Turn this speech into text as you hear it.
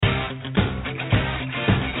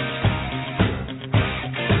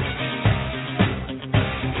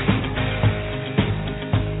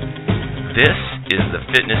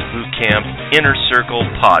Fitness Bootcamp Inner Circle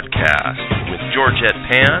podcast with Georgette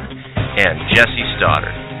Pan and Jesse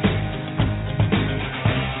Stoddard.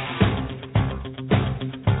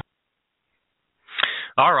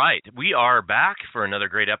 All right, we are back for another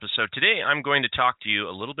great episode. Today I'm going to talk to you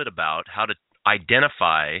a little bit about how to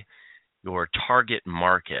identify your target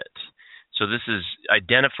market. So this is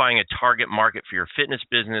identifying a target market for your fitness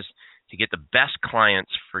business to get the best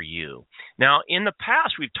clients for you. Now, in the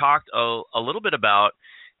past, we've talked a little bit about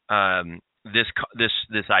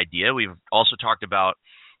this idea. We've also talked about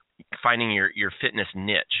finding your fitness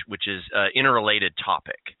niche, which is an interrelated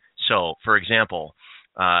topic. So, for example,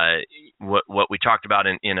 what we talked about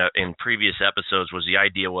in previous episodes was the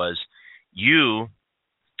idea was you,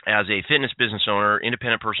 as a fitness business owner,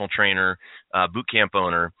 independent personal trainer, boot camp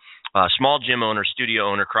owner, small gym owner,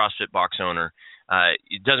 studio owner, CrossFit box owner,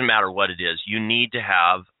 it doesn't matter what it is. You need to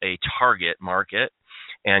have a target market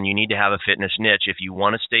and you need to have a fitness niche if you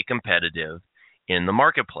want to stay competitive in the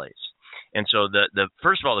marketplace. And so the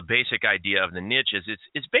first of all, the basic idea of the niche is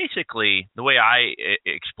it's basically the way I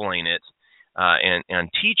explain it and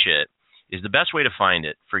teach it is the best way to find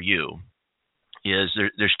it for you is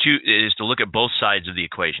there's two is to look at both sides of the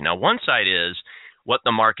equation. Now, one side is what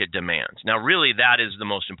the market demands. Now, really, that is the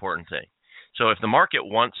most important thing. So if the market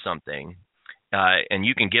wants something, and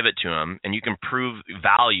you can give it to them, and you can prove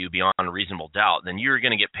value beyond a reasonable doubt, then you're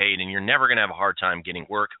going to get paid, and you're never going to have a hard time getting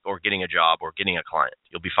work or getting a job or getting a client.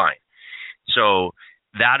 You'll be fine. So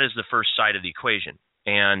that is the first side of the equation.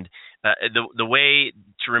 And the way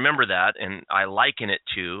to remember that, and I liken it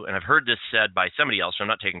to, and I've heard this said by somebody else, so I'm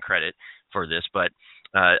not taking credit for this, but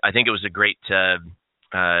I think it was a great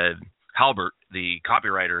Halbert, the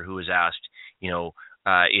copywriter, who was asked,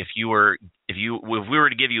 if we were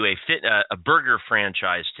to give you a burger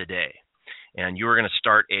franchise today, and you were going to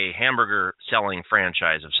start a hamburger selling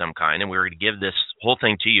franchise of some kind, and we were going to give this whole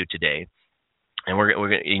thing to you today, and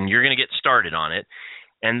and you're going to get started on it,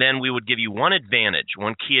 and then we would give you one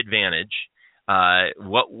key advantage.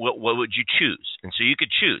 What would you choose? And so you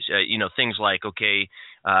could choose, things like, okay,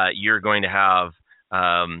 you're going to have,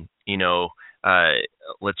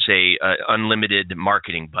 let's say unlimited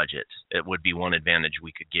marketing budget. It would be one advantage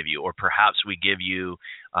we could give you. Or perhaps we give you,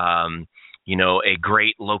 a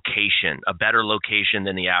great location, a better location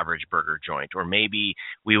than the average burger joint. Or maybe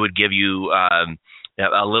we would give you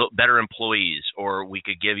a little better employees, or we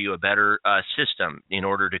could give you a better system in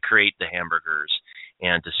order to create the hamburgers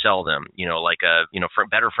and to sell them, like a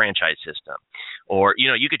better franchise system. Or,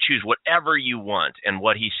 you could choose whatever you want. And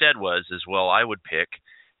what he said was, well, I would pick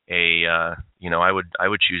I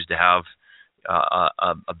would choose to have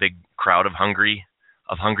a big crowd of hungry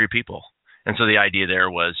people. And so the idea there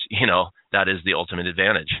was, that is the ultimate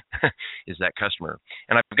advantage is that customer.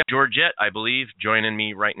 And I've got Georgette, I believe, joining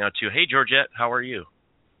me right now too. Hey, Georgette, how are you?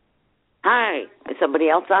 Hi. Is somebody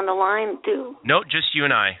else on the line too? No, just you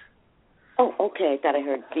and I. Oh, okay. I thought I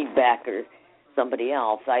heard feedback or somebody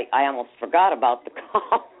else. I almost forgot about the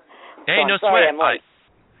call. Hey, so no sweat.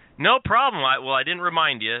 No problem. I didn't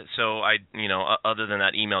remind you, so other than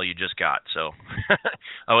that email you just got, so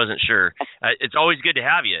I wasn't sure. It's always good to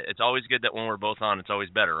have you. It's always good that when we're both on, it's always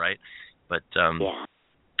better, right? But yeah.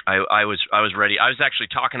 I was ready. I was actually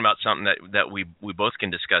talking about something that we both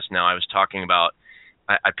can discuss now. I was talking about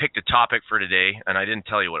I picked a topic for today, and I didn't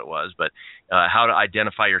tell you what it was, but how to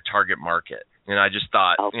identify your target market. And I just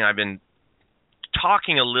thought, I've been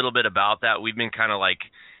talking a little bit about that. We've been kind of like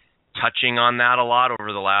touching on that a lot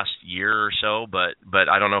over the last year or so, but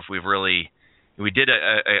I don't know if we did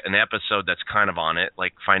an episode that's kind of on it,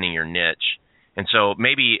 like finding your niche. And so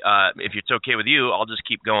maybe if it's okay with you, I'll just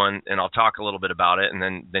keep going and I'll talk a little bit about it,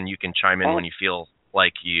 and then you can chime in when you feel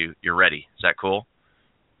like you're ready. Is that cool?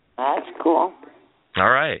 That's cool. All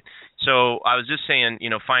right. So I was just saying,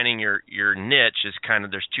 finding your niche is kind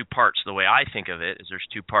of, there's two parts. The way I think of it is there's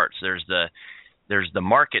two parts. There's the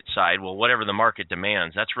market side. Well, whatever the market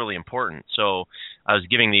demands, that's really important. So I was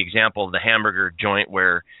giving the example of the hamburger joint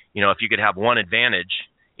where, if you could have one advantage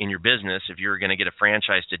in your business, if you were going to get a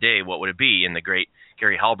franchise today, what would it be? And the great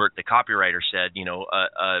Gary Halbert, the copywriter, said,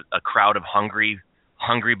 a crowd of hungry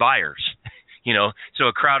buyers. So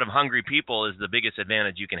a crowd of hungry people is the biggest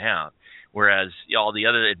advantage you can have. Whereas all the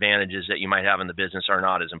other advantages that you might have in the business are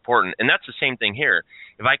not as important. And that's the same thing here.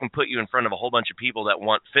 If I can put you in front of a whole bunch of people that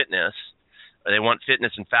want fitness, they want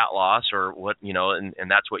fitness and fat loss, or what, and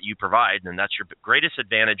that's what you provide, and that's your greatest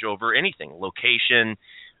advantage over anything, location,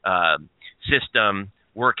 system,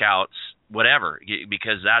 workouts, whatever,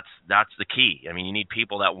 because that's the key. I mean, you need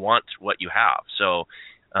people that want what you have. So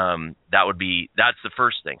that's the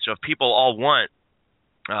first thing. So if people all want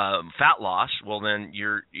fat loss, well then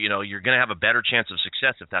you're going to have a better chance of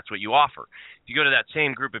success if that's what you offer. If you go to that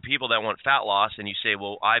same group of people that want fat loss and you say,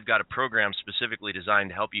 well, I've got a program specifically designed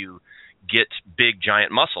to help you get big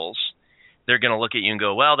giant muscles, they're going to look at you and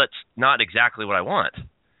go, well, that's not exactly what I want,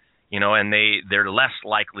 and they're less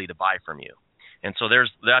likely to buy from you. And so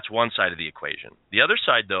that's one side of the equation. The other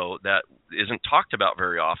side, though, that isn't talked about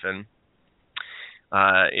very often,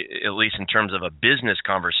 at least in terms of a business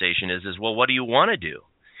conversation, is well, what do you want to do?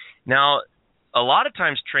 Now, a lot of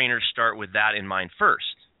times trainers start with that in mind first.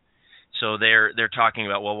 So they're talking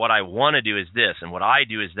about, well, what I want to do is this, and what I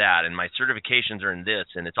do is that, and my certifications are in this,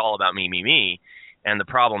 and it's all about me, me, me. And the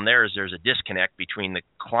problem there is there's a disconnect between the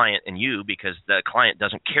client and you, because the client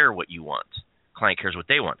doesn't care what you want. The client cares what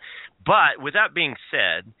they want. But with that being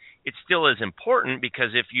said, it still is important,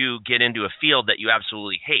 because if you get into a field that you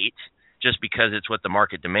absolutely hate just because it's what the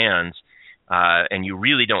market demands, and you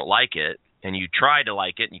really don't like it, and you try to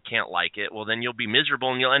like it and you can't like it, well, then you'll be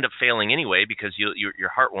miserable and you'll end up failing anyway, because your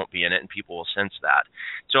heart won't be in it and people will sense that.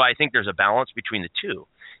 So I think there's a balance between the two.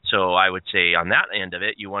 So I would say on that end of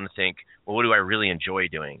it, you want to think, well, what do I really enjoy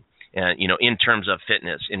doing? And, in terms of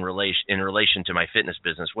fitness, in relation to my fitness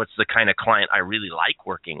business, what's the kind of client I really like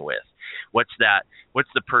working with? What's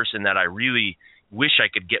the person that I really wish I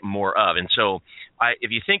could get more of? And so if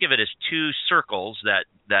you think of it as two circles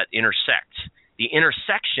that intersect, the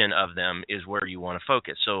intersection of them is where you want to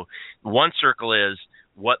focus. So one circle is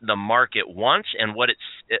what the market wants and what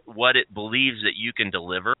it believes that you can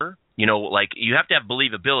deliver. Like you have to have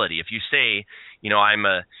believability. If you say,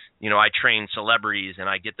 I train celebrities and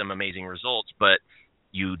I get them amazing results, but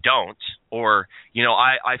you don't, or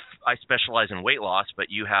I specialize in weight loss, but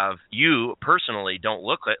you personally don't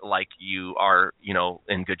look like you are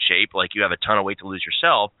in good shape, like you have a ton of weight to lose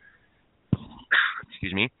yourself.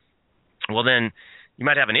 Excuse me. Well, then you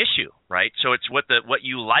might have an issue, right? So it's what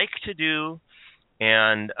you like to do,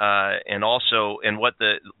 and also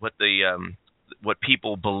what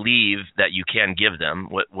people believe that you can give them,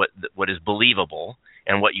 what is believable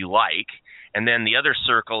and what you like. And then the other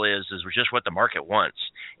circle is just what the market wants.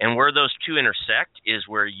 And where those two intersect is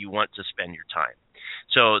where you want to spend your time.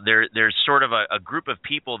 So there's sort of a group of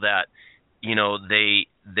people that,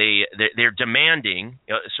 they're demanding.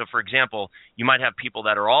 So for example, you might have people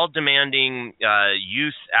that are all demanding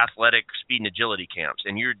youth athletic speed and agility camps,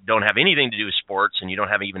 and you don't have anything to do with sports and you don't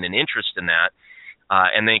have even an interest in that.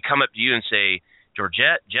 And they come up to you and say,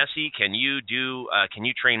 Jesse, can you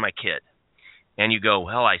train my kid? And you go,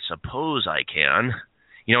 well, I suppose I can,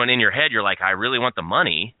 and in your head you're like, I really want the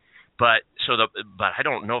money, but I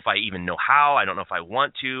don't know if I even know how. I don't know if I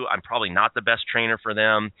want to. I'm probably not the best trainer for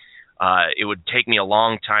them. It would take me a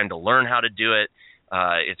long time to learn how to do it.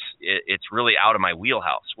 It's really out of my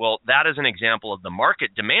wheelhouse. Well, that is an example of the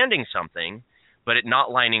market demanding something, but it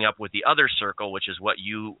not lining up with the other circle, which is what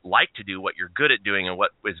you like to do, what you're good at doing, and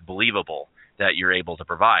what is believable that you're able to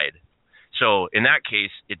provide. So in that case,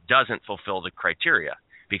 it doesn't fulfill the criteria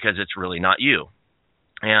because it's really not you.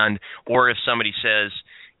 Or if somebody says,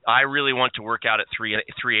 I really want to work out at 3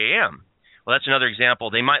 a.m. Well, that's another example.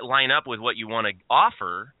 They might line up with what you want to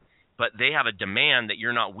offer, but they have a demand that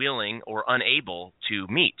you're not willing or unable to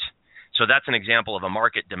meet. So that's an example of a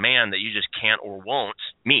market demand that you just can't or won't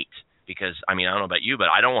meet. Because, I don't know about you, but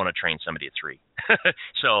I don't want to train somebody at 3.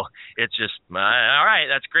 So it's just, all right,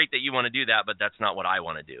 that's great that you want to do that, but that's not what I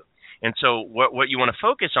want to do. And so what you want to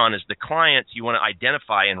focus on is the clients. You want to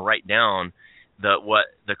identify and write down the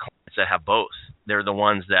clients that have both. They're the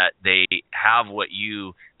ones that they have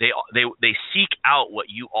they seek out what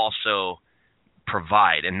you also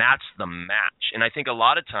provide, and that's the match. And I think a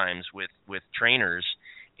lot of times with trainers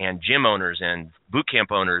and gym owners and boot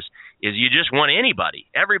camp owners is you just want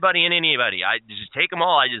everybody and anybody. I just take them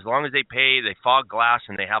all. As long as they pay, they fog glass,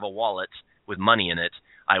 and they have a wallet with money in it,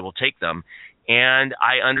 I will take them. And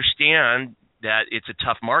I understand that it's a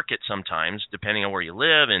tough market sometimes, depending on where you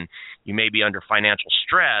live, and you may be under financial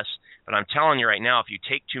stress. But I'm telling you right now, if you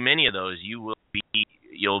take too many of those, you'll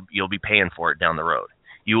be paying for it down the road.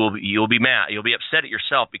 You'll be mad. You'll be upset at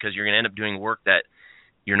yourself because you're going to end up doing work that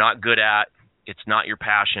you're not good at. It's not your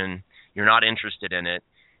passion. You're not interested in it.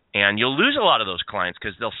 And you'll lose a lot of those clients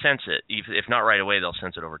because they'll sense it. If not right away, they'll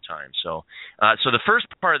sense it over time. So the first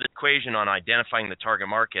part of the equation on identifying the target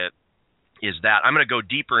market is that. I'm going to go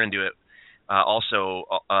deeper into it also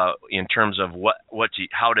in terms of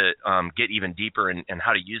how to get even deeper and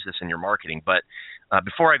how to use this in your marketing. But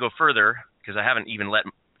before I go further, because I haven't even let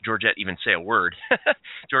Georgette even say a word.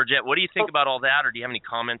 Georgette, what do you think about all that, or do you have any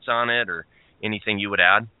comments on it or anything you would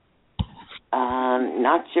add?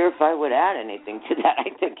 Not sure if I would add anything to that. I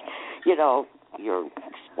think, you're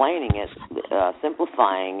explaining it,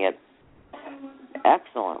 simplifying it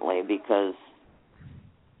excellently, because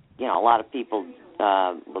a lot of people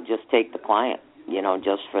will just take the client,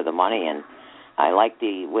 just for the money. And I like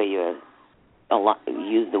the way you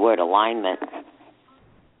use the word alignment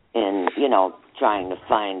in, trying to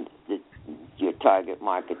find your target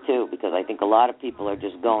market too, because I think a lot of people are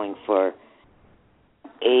just going for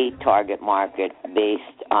a target market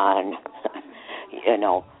based on,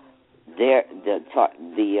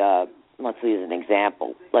 let's use an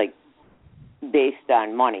example, like based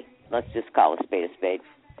on money. Let's just call a spade a spade.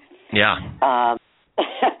 Yeah.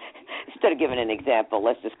 Instead of giving an example,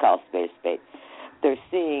 let's just call a spade a spade. They're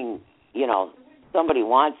seeing, somebody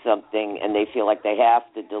wants something and they feel like they have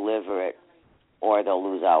to deliver it, or they'll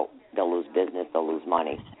lose out. They'll lose business. They'll lose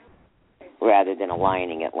money. Rather than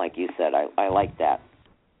aligning it, like you said, I like that.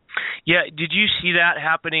 Yeah. Did you see that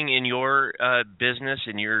happening in your business,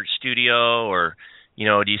 in your studio, or do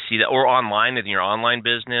you see that, or online in your online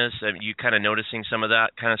business? Are you kind of noticing some of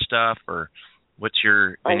that kind of stuff, or what's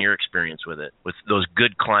been your experience with it, with those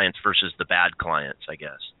good clients versus the bad clients, I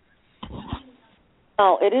guess?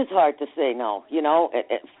 Oh, it is hard to say no.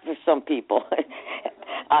 For some people,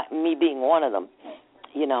 me being one of them,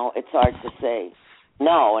 it's hard to say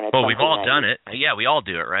no. And it's we've all done it. Yeah, we all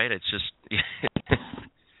do it, right? It's just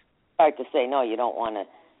hard to say no. You don't want to,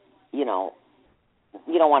 you don't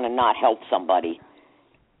want to not help somebody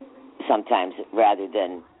sometimes, rather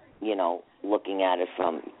than, looking at it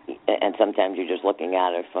from, and sometimes you're just looking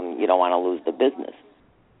at it from, you don't want to lose the business.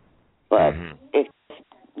 But if,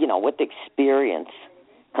 with experience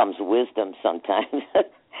comes wisdom sometimes,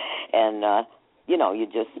 and, you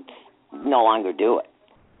just no longer do it.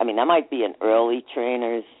 I mean, that might be an early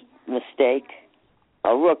trainer's mistake,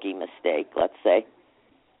 a rookie mistake, let's say,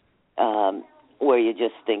 where you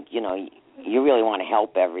just think, you really want to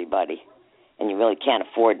help everybody, and you really can't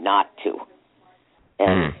afford not to.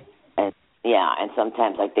 And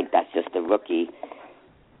sometimes I think that's just a rookie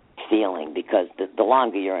feeling, because the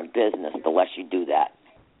longer you're in business, the less you do that.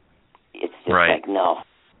 It's just like, no,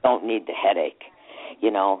 don't need the headache.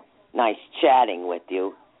 Nice chatting with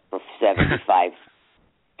you for 75,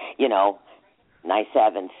 nice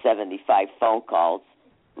having 75 phone calls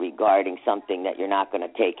regarding something that you're not going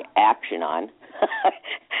to take action on.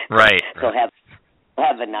 Right. So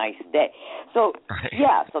have a nice day. So,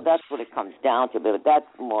 so that's what it comes down to. But that's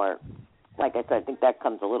more, like I said, I think that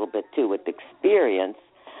comes a little bit, too, with experience.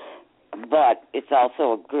 But it's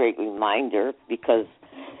also a great reminder, because,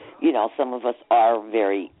 some of us are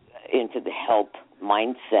very into the help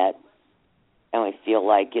mindset, and we feel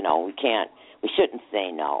like, we shouldn't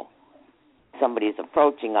say no. Somebody's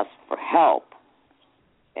approaching us for help,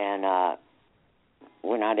 and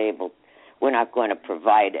we're not going to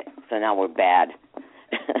provide it. So now we're bad.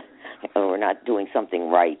 Or we're not doing something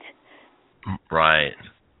right. Right.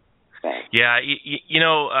 Yeah,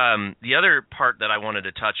 the other part that I wanted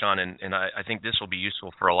to touch on, and I think this will be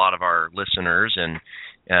useful for a lot of our listeners, and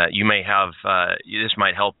you may have this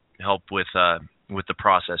might help with the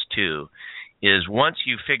process too, is once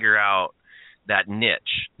you figure out that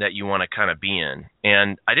niche that you want to kind of be in.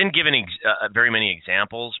 And I didn't give any very many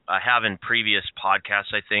examples. I have in previous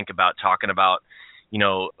podcasts, I think, about talking about,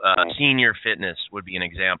 senior fitness would be an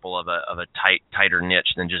example of a tighter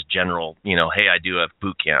niche than just general, hey, I do a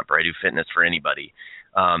boot camp, or I do fitness for anybody.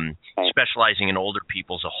 Specializing in older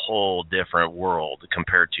people is a whole different world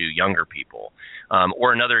compared to younger people.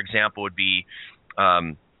 Or another example would be,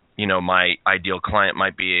 my ideal client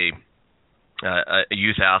might be a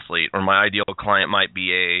youth athlete, or my ideal client might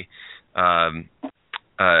be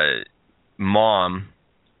a mom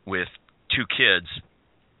with 2 kids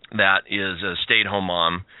that is a stay-at-home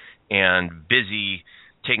mom and busy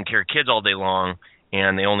taking care of kids all day long,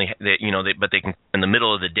 and but they can in the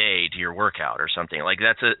middle of the day to your workout or something. Like,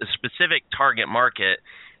 that's a specific target market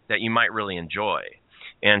that you might really enjoy.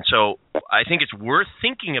 And so I think it's worth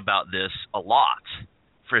thinking about this a lot,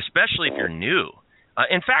 especially if you're new.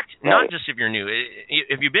 In fact, not just if you're new.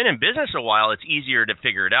 If you've been in business a while, it's easier to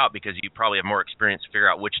figure it out, because you probably have more experience to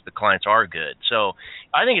figure out which of the clients are good. So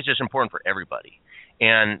I think it's just important for everybody.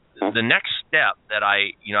 And the next step that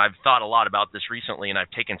I've thought a lot about this recently, and I've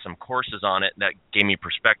taken some courses on it that gave me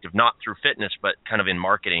perspective, not through fitness, but kind of in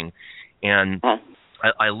marketing. And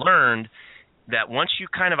I learned that once you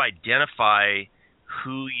kind of identify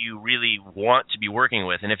who you really want to be working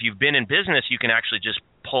with, and if you've been in business, you can actually just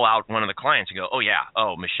pull out one of the clients and go,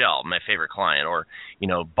 Michelle, my favorite client, or,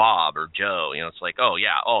 Bob or Joe, it's like,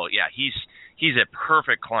 he's He's a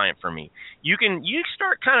perfect client for me. You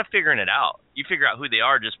start kind of figuring it out. You figure out who they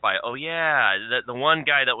are just by, oh yeah, the one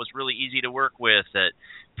guy that was really easy to work with, that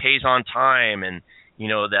pays on time, and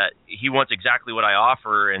that he wants exactly what I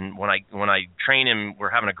offer, and when I train him, we're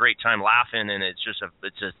having a great time laughing, and it's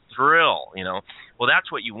a thrill, Well,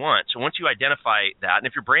 that's what you want. So once you identify that, and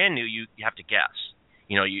if you're brand new, you have to guess,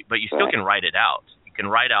 but you still can write it out. You can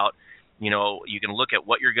write out, you can look at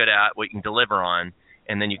what you're good at, what you can deliver on,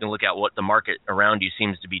 and then you can look at what the market around you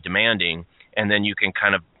seems to be demanding, and then you can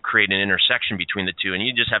kind of create an intersection between the two, and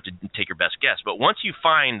you just have to take your best guess. But once you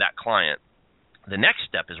find that client, the next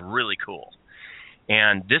step is really cool.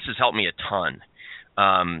 And this has helped me a ton.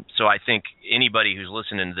 So I think anybody who's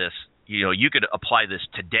listening to this, you could apply this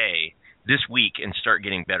today, this week, and start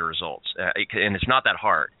getting better results. And it's not that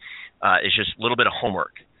hard. It's just a little bit of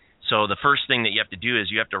homework. So the first thing that you have to do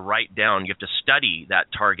is you have to write down, you have to study that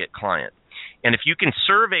target client. And if you can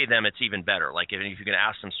survey them, it's even better. Like if you can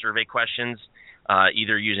ask them survey questions,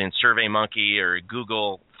 either using SurveyMonkey or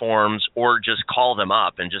Google Forms, or just call them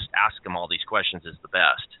up and just ask them all these questions is the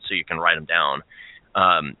best, so you can write them down.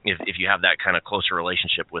 If you have that kind of closer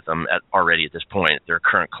relationship with them already at this point, their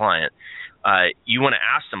current client, you want to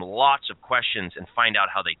ask them lots of questions and find out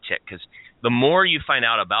how they tick. Because the more you find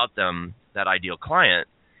out about them, that ideal client,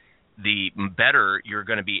 the better you're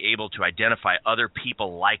going to be able to identify other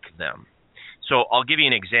people like them. So I'll give you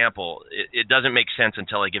an example. It doesn't make sense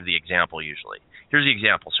until I give the example usually. Here's the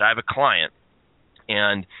example. So I have a client,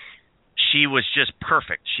 and she was just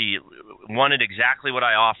perfect. She wanted exactly what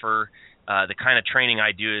I offer. The kind of training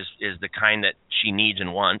I do is the kind that she needs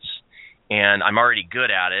and wants, and I'm already good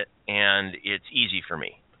at it, and it's easy for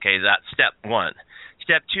me. Okay, that's step one.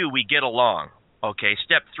 Step two, we get along. Okay,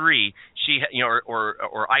 step three,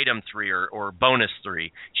 or item three, or bonus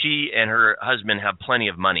three, she and her husband have plenty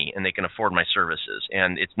of money and they can afford my services,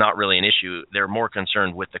 and it's not really an issue. They're more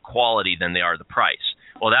concerned with the quality than they are the price.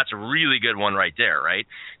 Well, that's a really good one right there, right?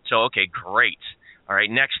 So, okay, great. All right,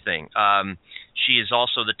 next thing. She is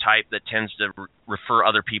also the type that tends to refer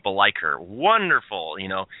other people like her. Wonderful,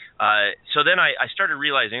 So then I started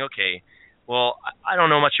realizing, okay, well, I don't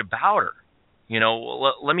know much about her.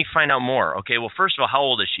 Let me find out more. Okay, well, first of all, how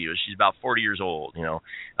old is she? She's about 40 years old,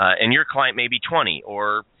 and your client may be 20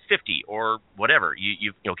 or 50 or whatever.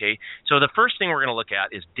 Okay? So the first thing we're going to look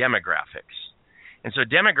at is demographics. And so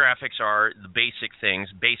demographics are the basic things,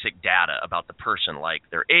 basic data about the person, like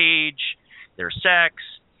their age, their sex,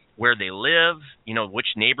 where they live, which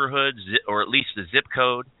neighborhoods, or at least the zip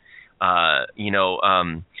code,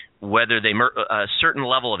 whether they a certain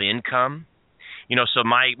level of income. So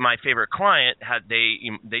my favorite client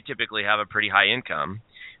they typically have a pretty high income.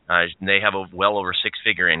 They have a well over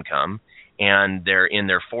 6-figure income, and they're in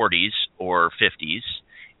their 40s or 50s.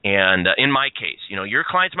 And in my case, your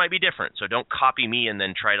clients might be different, so don't copy me and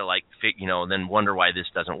then try to then wonder why this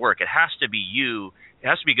doesn't work. It has to be you. It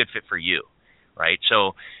has to be a good fit for you, right?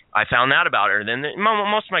 So I found that about her. And then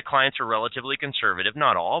most of my clients are relatively conservative,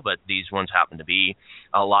 not all, but these ones happen to be.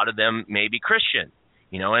 A lot of them may be Christian.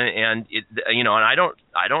 And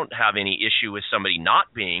I don't have any issue with somebody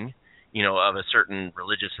not being, of a certain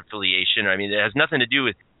religious affiliation. I mean, it has nothing to do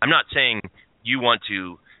with. I'm not saying you want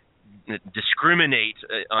to discriminate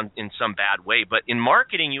in some bad way, but in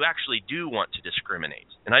marketing, you actually do want to discriminate.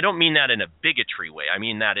 And I don't mean that in a bigotry way. I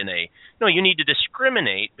mean that in you need to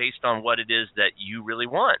discriminate based on what it is that you really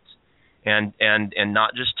want, and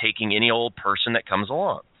not just taking any old person that comes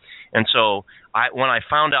along. And so when I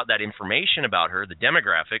found out that information about her, the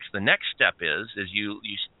demographics, the next step is you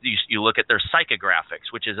look at their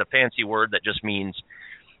psychographics, which is a fancy word that just means,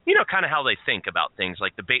 kind of how they think about things,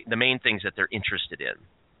 like the main things that they're interested in.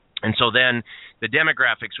 And so then the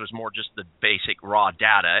demographics was more just the basic raw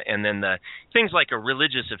data, and then the things like a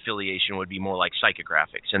religious affiliation would be more like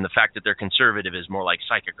psychographics, and the fact that they're conservative is more like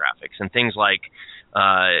psychographics, and things like,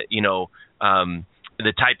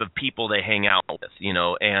 the type of people they hang out with,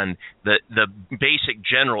 and the basic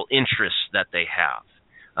general interests that they have.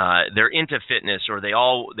 They're into fitness, or they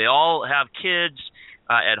all have kids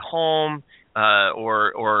at home,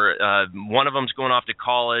 or one of them's going off to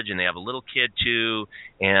college and they have a little kid too,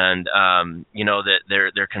 and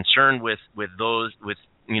that they're concerned with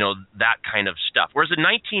that kind of stuff. Whereas a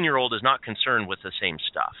 19-year-old is not concerned with the same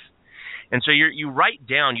stuff. And so you write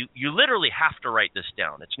down, you literally have to write this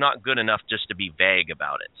down. It's not good enough just to be vague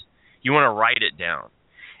about it. You want to write it down.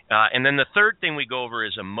 And then the third thing we go over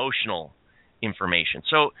is emotional information.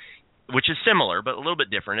 So, which is similar, but a little bit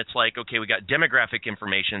different. It's like, okay, we got demographic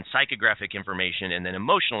information, psychographic information, and then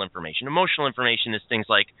emotional information. Emotional information is things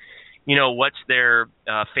like, what's their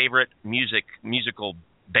favorite musical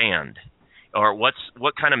band? or what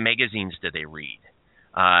kind of magazines do they read,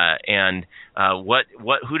 and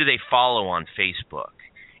who do they follow on Facebook,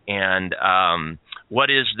 and what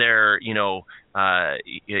is their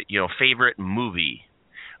favorite movie.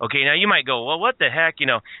 Okay, now you might go, well, what the heck,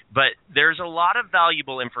 but there's a lot of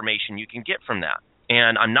valuable information you can get from that.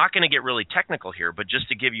 And I'm not going to get really technical here, but just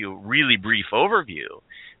to give you a really brief overview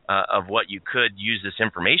of what you could use this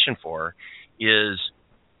information for is,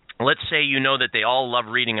 let's say you know that they all love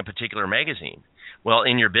reading a particular magazine. Well,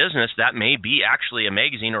 in your business, that may be actually a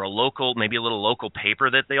magazine or maybe a little local paper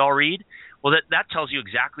that they all read. Well, that tells you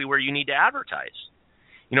exactly where you need to advertise.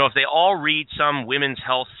 If they all read some women's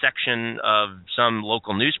health section of some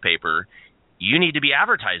local newspaper, you need to be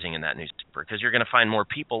advertising in that newspaper because you're going to find more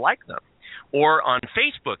people like them. Or on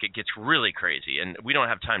Facebook, it gets really crazy, and we don't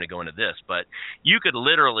have time to go into this, but you could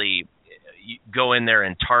literally go in there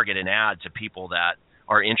and target an ad to people that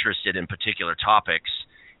are interested in particular topics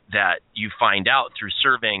that you find out through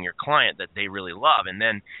surveying your client that they really love. And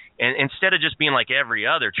then instead of just being like every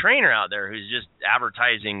other trainer out there who's just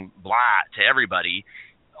advertising blah to everybody,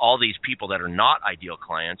 all these people that are not ideal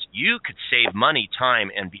clients, you could save money, time,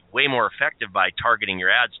 and be way more effective by targeting your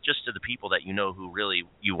ads just to the people that you know who really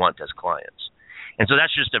you want as clients. And so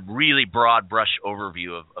that's just a really broad brush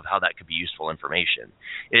overview of how that could be useful information.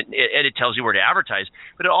 It tells you where to advertise,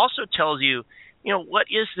 but it also tells you, what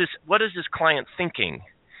is this client thinking,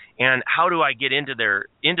 and how do I get into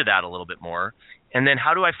that a little bit more, and then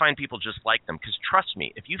how do I find people just like them? Because trust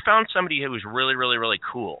me, if you found somebody who was really, really, really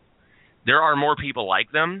cool, there are more people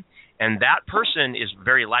like them, and that person is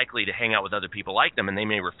very likely to hang out with other people like them, and they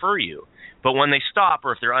may refer you. But when they stop,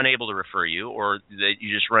 or if they're unable to refer you, or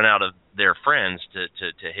you just run out of their friends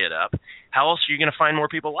to hit up, how else are you going to find more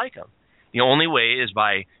people like them? The only way is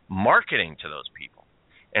by marketing to those people.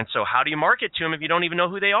 And so how do you market to them if you don't even know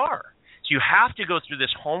who they are? So you have to go through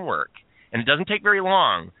this homework, and it doesn't take very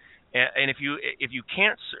long. And if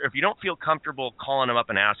you don't feel comfortable calling them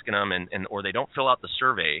up and asking them, or they don't fill out the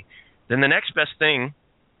survey, then the next best thing,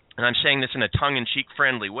 and I'm saying this in a tongue-in-cheek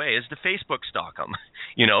friendly way, is to Facebook stalk them.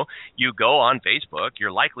 You go on Facebook,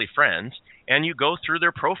 you're likely friends, and you go through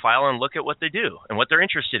their profile and look at what they do and what they're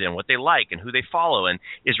interested in, what they like, and who they follow. And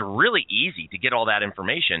it's really easy to get all that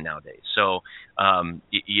information nowadays. So,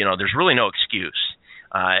 there's really no excuse.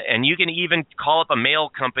 And you can even call up a mail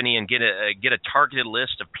company and get a targeted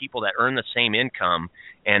list of people that earn the same income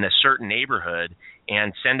in a certain neighborhood,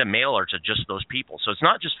 and send a mailer to just those people. So it's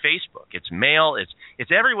not just Facebook, it's mail,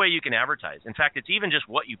 it's every way you can advertise. In fact, it's even just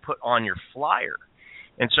what you put on your flyer.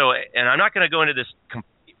 And I'm not going to go into this,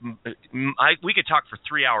 we could talk for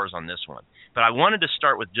 3 hours on this one, but I wanted to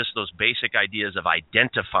start with just those basic ideas of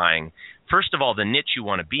identifying, first of all, the niche you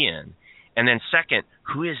want to be in, and then second,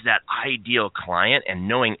 who is that ideal client, and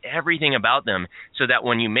knowing everything about them so that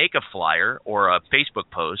when you make a flyer or a Facebook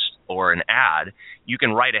post or an ad, you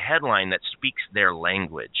can write a headline that speaks their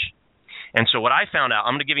language. And so what I found out,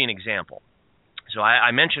 I'm going to give you an example. So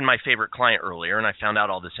I mentioned my favorite client earlier, and I found out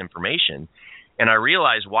all this information, and I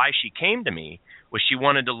realized why she came to me was she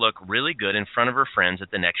wanted to look really good in front of her friends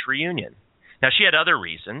at the next reunion. Now, she had other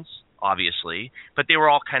reasons, obviously, but they were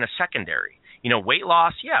all kind of secondary. Weight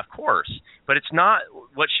loss, yeah, of course, but it's not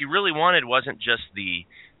what she really wanted. Wasn't just the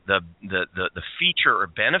feature or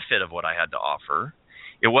benefit of what I had to offer.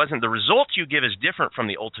 It wasn't the results you give is different from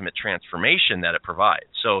the ultimate transformation that it provides.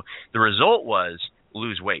 So the result was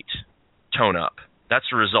lose weight, tone up. That's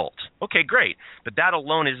the result. Okay, great, but that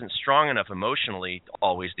alone isn't strong enough emotionally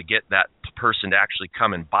always to get that person to actually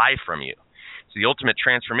come and buy from you. So the ultimate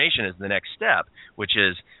transformation is the next step, which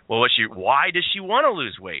is, why does she want to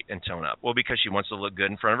lose weight and tone up? Well, because she wants to look good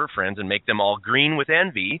in front of her friends and make them all green with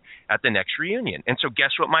envy at the next reunion. And so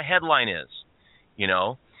guess what my headline is?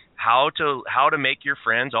 How to make your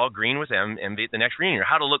friends all green with envy at the next reunion, or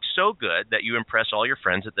how to look so good that you impress all your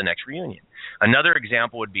friends at the next reunion. Another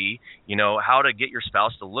example would be, how to get your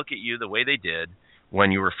spouse to look at you the way they did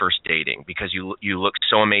when you were first dating, because you look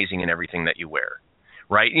so amazing in everything that you wear.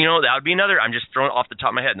 Right? That would be another. I'm just throwing off the top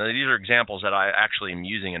of my head. Now, these are examples that I actually am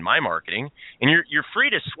using in my marketing, and you're free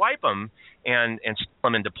to swipe them and steal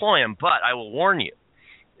them and deploy them. But I will warn you,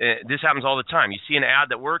 this happens all the time. You see an ad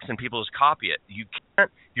that works and people just copy it. You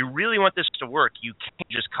can't. If you really want this to work, you can't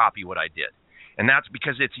just copy what I did, and that's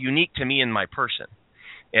because it's unique to me and my person.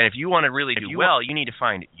 And if you want to really do well, you need to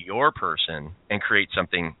find your person and create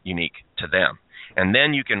something unique to them, and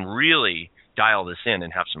then you can really dial this in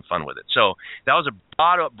and have some fun with it. So that was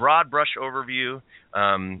a broad brush overview,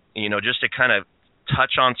 just to kind of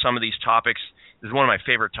touch on some of these topics. This is one of my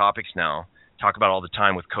favorite topics now, talk about all the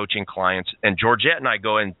time with coaching clients. And Georgette and I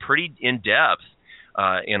go in pretty in-depth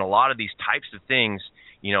in a lot of these types of things,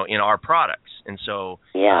 in our products. And so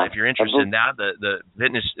if you're interested in that, the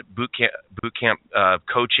fitness boot camp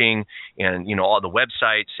coaching and, all the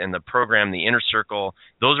websites and the program, the Inner Circle,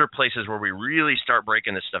 those are places where we really start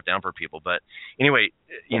breaking this stuff down for people. But anyway,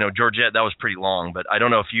 Georgette, that was pretty long, but I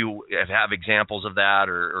don't know if you have examples of that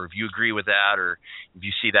or if you agree with that or if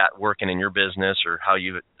you see that working in your business or how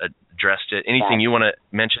you've addressed it. Anything you want to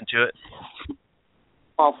mention to it?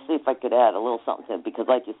 I'll see if I could add a little something to it, because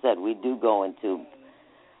like you said, we do go into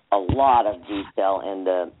a lot of detail in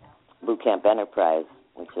the Bootcamp Enterprise,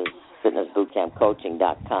 which is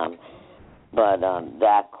fitnessbootcampcoaching.com. But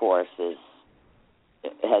that course has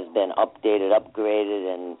been updated,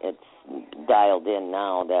 upgraded, and it's dialed in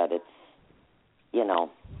now that it's,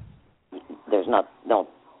 there's no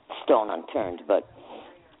stone unturned. But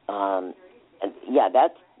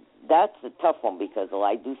that's a tough one, because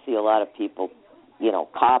I do see a lot of people,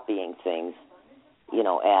 copying things,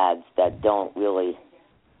 ads that don't really,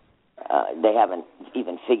 they haven't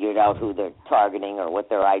even figured out who they're targeting or what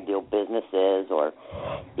their ideal business is or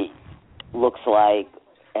looks like,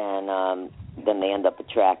 and then they end up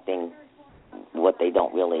attracting what they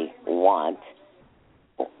don't really want.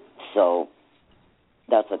 So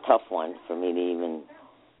that's a tough one for me to even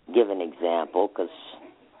give an example, because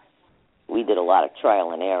we did a lot of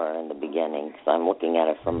trial and error in the beginning. So I'm looking at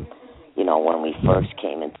it from, when we first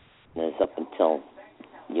came in, it's up until,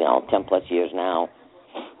 10 plus years now.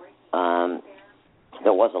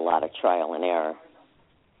 There was a lot of trial and error,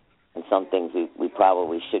 and some things we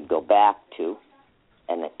probably should go back to,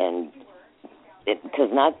 and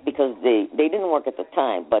because they didn't work at the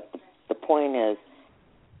time, but the point is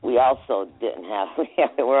we also didn't have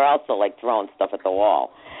we're also like throwing stuff at the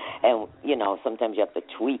wall, and sometimes you have to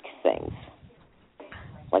tweak things.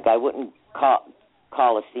 Like I wouldn't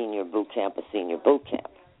call a senior boot camp a senior boot camp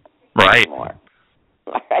anymore.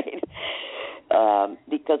 Right?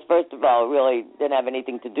 Because first of all, it really didn't have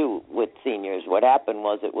anything to do with seniors. What happened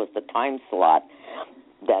was it was the time slot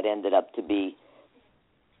that ended up to be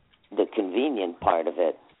the convenient part of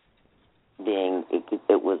it, being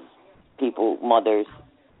it was people, mothers,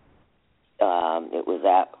 it was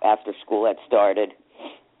after school had started,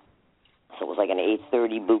 so it was like an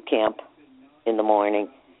 8:30 boot camp in the morning,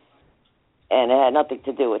 and it had nothing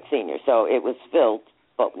to do with seniors. So it was filled,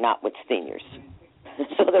 but not with seniors.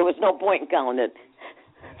 So there was no point in calling it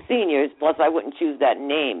seniors, plus I wouldn't choose that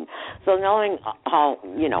name. So knowing how,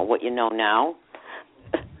 what you know now,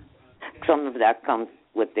 some of that comes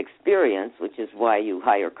with experience, which is why you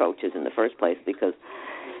hire coaches in the first place, because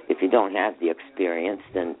if you don't have the experience,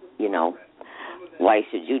 then, why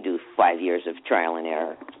should you do 5 years of trial and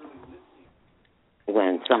error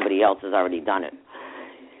when somebody else has already done it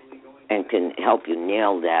and can help you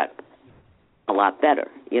nail that a lot better,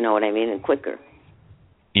 you know what I mean, and quicker.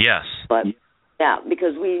 Yes. But,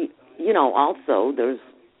 because we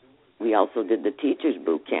also did the Teachers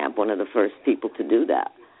Boot Camp, one of the first people to do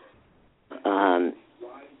that.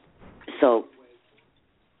 So,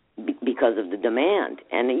 because of the demand.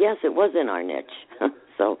 And, yes, it was in our niche.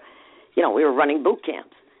 So, we were running boot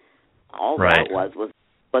camps. All that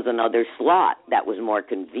was another slot that was more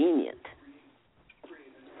convenient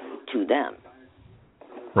to them.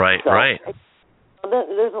 Right, so, right.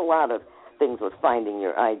 There's a lot of things with finding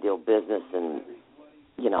your ideal business and,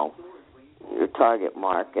 your target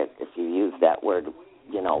market, if you use that word.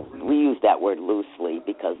 We use that word loosely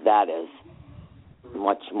because that is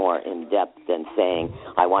much more in-depth than saying,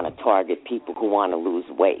 I want to target people who want to lose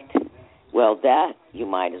weight. Well, that you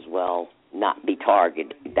might as well not be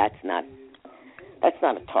targeted. That's not a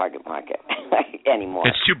target market anymore.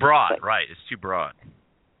 It's too broad, right? It's too broad.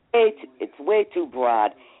 It's way too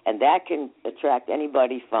broad, and that can attract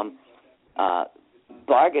anybody from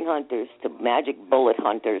bargain hunters to magic bullet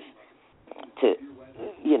hunters to,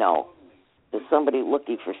 to somebody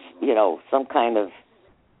looking for, some kind of,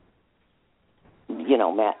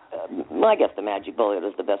 I guess the magic bullet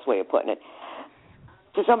is the best way of putting it,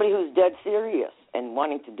 to somebody who's dead serious and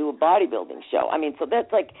wanting to do a bodybuilding show. I mean, so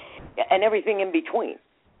that's like, and everything in between.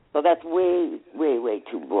 So that's way, way, way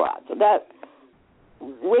too broad. So that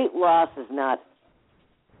weight loss is not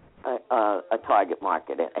a target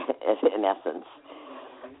market in essence,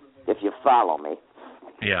 if you follow me.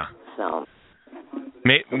 Yeah. So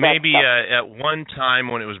maybe at one time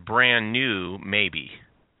when it was brand new, maybe.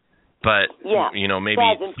 But, maybe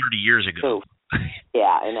 30 years ago.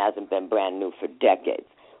 Yeah, and hasn't been brand new for decades,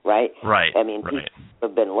 right? Right. I mean, people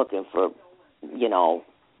have been looking for,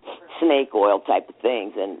 snake oil type of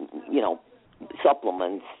things and,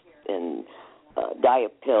 supplements and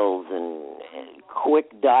diet pills and quick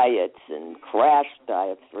diets and crash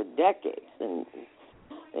diets for decades and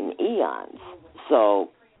eons. So,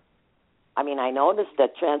 I mean, I noticed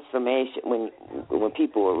that transformation, when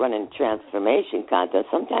people were running transformation contests,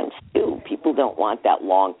 sometimes, too, people don't want that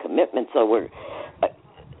long commitment. So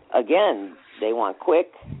again, they want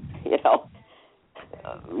quick,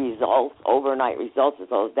 results, overnight results.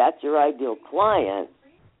 So if that's your ideal client,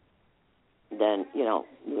 then, you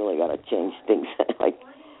really got to change things, like,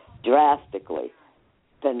 drastically,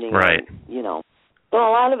 depending on, So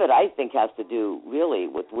a lot of it, I think, has to do really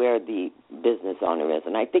with where the business owner is.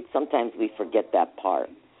 And I think sometimes we forget that part.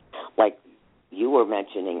 Like you were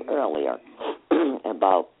mentioning earlier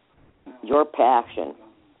about your passion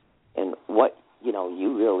and what,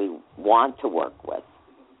 you really want to work with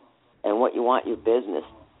and what you want your business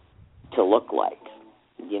to look like.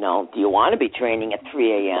 Do you want to be training at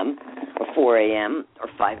 3 a.m. or 4 a.m. or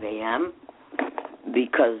 5 a.m.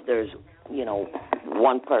 because there's,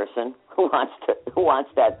 one person who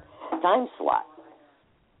wants that time slot?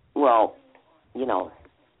 Well,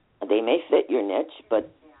 they may fit your niche, but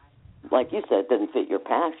like you said, it doesn't fit your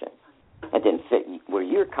passion. It didn't fit where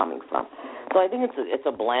you're coming from. So I think it's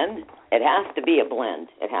a blend. It has to be a blend.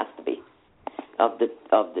 It has to be of the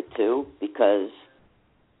two, because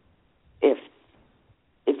if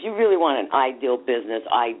you really want an ideal business,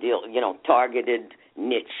 targeted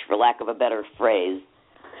niche, for lack of a better phrase,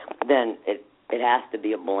 then it has to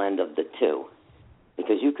be a blend of the two,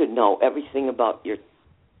 because you could know everything about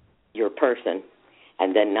your person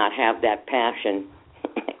and then not have that passion,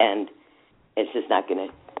 and it's just not gonna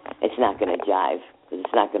jive, because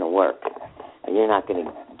it's not gonna work, and you're not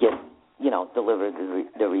gonna get deliver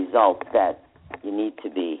the result that you need to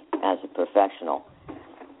be as a professional.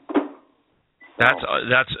 That's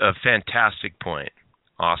a fantastic point.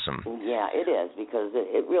 Awesome. Yeah, it is, because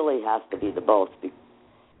it really has to be the both,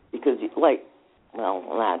 because I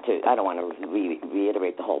don't want to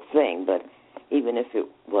reiterate the whole thing, but even if it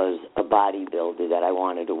was a bodybuilder that I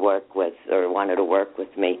wanted to work with or wanted to work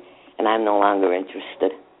with me, and I'm no longer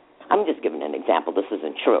interested, I'm just giving an example. This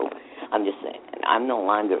isn't true. I'm just saying I'm no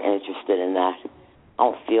longer interested in that. I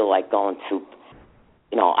don't feel like going to,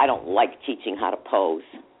 I don't like teaching how to pose.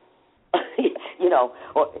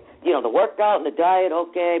 The workout and the diet,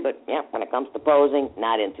 okay, but when it comes to posing,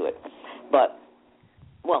 not into it. But,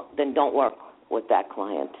 then don't work with that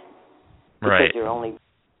client. Because you're only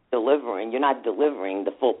you're not delivering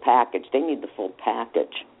the full package. They need the full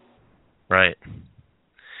package. Right.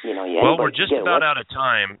 Well, we're just about out of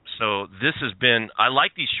time, so this has been, I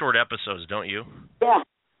like these short episodes, don't you? Yeah,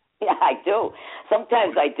 I do.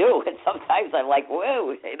 Sometimes I do, and sometimes I'm like, whoa,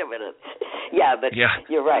 wait a minute. Yeah, but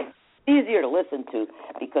you're right. It's easier to listen to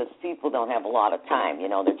because people don't have a lot of time.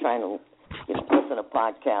 They're trying to listen to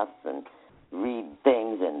podcasts and read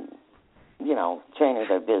things, and, trainers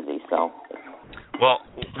are busy, so. Well,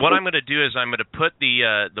 what I'm going to do is I'm going to put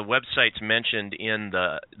the websites mentioned in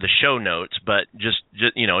the show notes, but just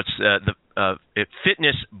it's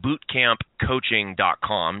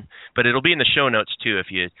fitnessbootcampcoaching.com, but it'll be in the show notes too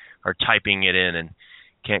if you are typing it in and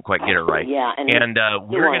can't quite get it right. Yeah, and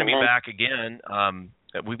we're going to be back again.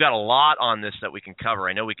 We've got a lot on this that we can cover.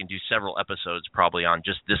 I know we can do several episodes probably on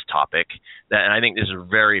just this topic, and I think this is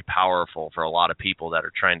very powerful for a lot of people that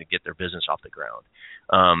are trying to get their business off the ground.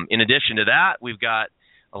 In addition to that, we've got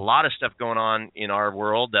a lot of stuff going on in our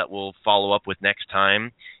world that we'll follow up with next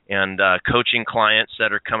time, and coaching clients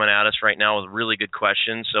that are coming at us right now with really good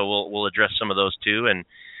questions, so we'll address some of those too. And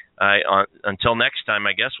until next time,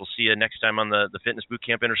 I guess we'll see you next time on the Fitness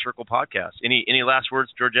Bootcamp Inner Circle podcast. Any last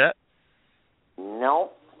words, Georgette?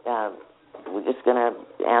 No. We're just going to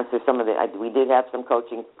answer some of we did have some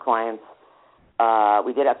coaching clients.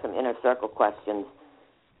 We did have some Inner Circle questions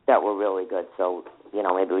that were really good. So,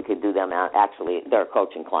 maybe we could do them. Actually, they're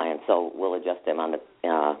coaching clients, so we'll adjust them on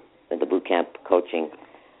the boot camp coaching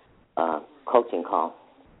call.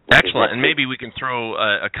 Excellent. And maybe we can throw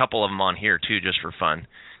a couple of them on here, too, just for fun,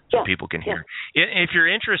 so people can hear. If you're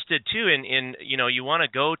interested, too, in you want to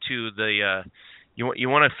go to the you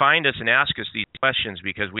want to find us and ask us these questions,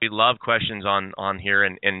 because we love questions on here,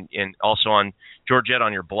 and also on Georgette,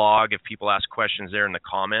 on your blog. If people ask questions there in the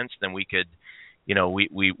comments, then we could,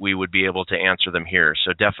 we would be able to answer them here.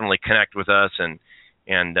 So definitely connect with us and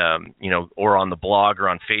or on the blog or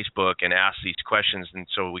on Facebook and ask these questions, and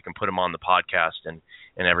so we can put them on the podcast and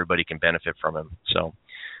everybody can benefit from them. So,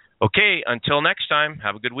 okay, until next time,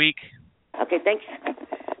 have a good week. Okay, thanks.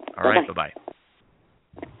 All right, bye-bye.